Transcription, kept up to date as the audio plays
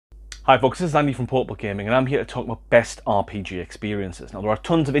Hi folks, this is Andy from Portable Gaming and I'm here to talk about best RPG experiences. Now there are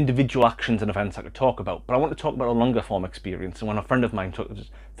tons of individual actions and events I could talk about, but I want to talk about a longer form experience and when a friend of mine took his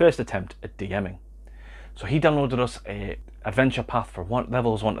first attempt at DMing. So he downloaded us a adventure path for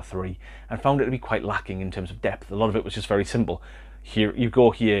levels 1 to 3 and found it to be quite lacking in terms of depth. A lot of it was just very simple. Here, you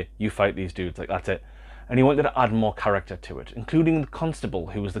go here, you fight these dudes, like that's it. And he wanted to add more character to it, including the constable,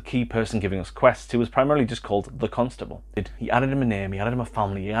 who was the key person giving us quests, who was primarily just called the constable. He added him a name, he added him a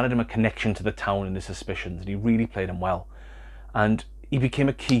family, he added him a connection to the town and his suspicions, and he really played him well. And he became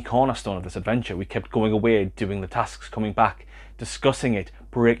a key cornerstone of this adventure. We kept going away, doing the tasks, coming back, discussing it,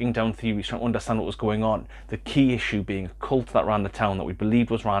 breaking down theories, trying to understand what was going on. The key issue being a cult that ran the town that we believed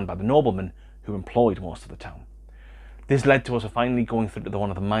was ran by the nobleman who employed most of the town. This led to us finally going through to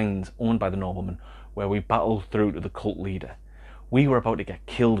one of the mines owned by the nobleman, where we battled through to the cult leader. We were about to get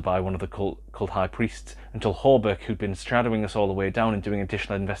killed by one of the cult high priests until Horberk, who'd been shadowing us all the way down and doing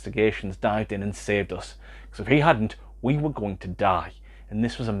additional investigations, dived in and saved us. Because if he hadn't, we were going to die. And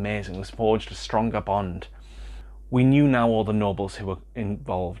this was amazing. This forged a stronger bond. We knew now all the nobles who were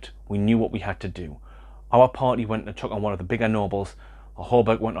involved. We knew what we had to do. Our party went and took on one of the bigger nobles, while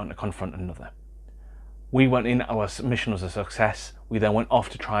Horberk went on to confront another. We went in, our mission was a success. We then went off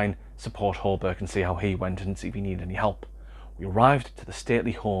to try and support Horberk and see how he went and see if he needed any help. We arrived to the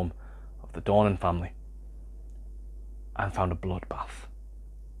stately home of the Dornan family and found a bloodbath.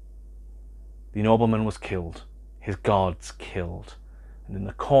 The nobleman was killed, his guards killed, and in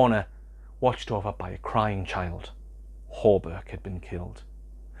the corner, watched over by a crying child, Horberk had been killed.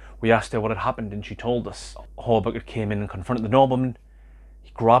 We asked her what had happened and she told us. Horberk had came in and confronted the nobleman.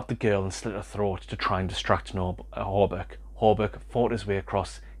 He grabbed the girl and slit her throat to try and distract Horberk. Horberk fought his way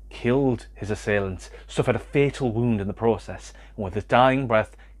across, killed his assailants, suffered a fatal wound in the process, and with his dying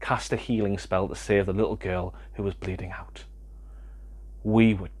breath cast a healing spell to save the little girl who was bleeding out.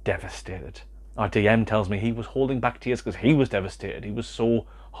 We were devastated. Our DM tells me he was holding back tears because he was devastated. He was so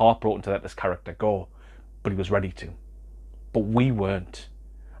heartbroken to let this character go, but he was ready to. But we weren't.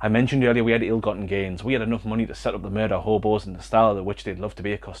 I mentioned earlier we had ill-gotten gains. We had enough money to set up the murder hobos in the style to which they'd love to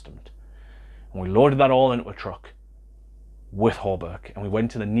be accustomed. And we loaded that all into a truck with Horberk, and we went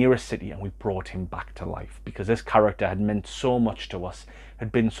to the nearest city and we brought him back to life because this character had meant so much to us,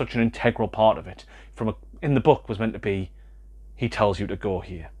 had been such an integral part of it. In the book was meant to be, he tells you to go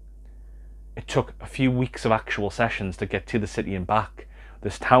here. It took a few weeks of actual sessions to get to the city and back.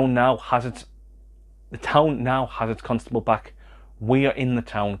 The town now has its constable back. We are in the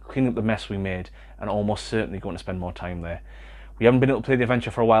town, cleaning up the mess we made, and almost certainly going to spend more time there. We haven't been able to play the adventure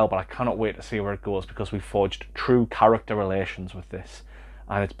for a while, but I cannot wait to see where it goes because we've forged true character relations with this,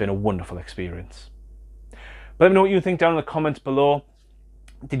 and it's been a wonderful experience. But let me know what you think down in the comments below.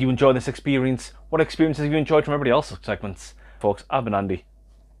 Did you enjoy this experience? What experiences have you enjoyed from everybody else's segments? Folks, I've been Andy,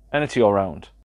 and it's your round.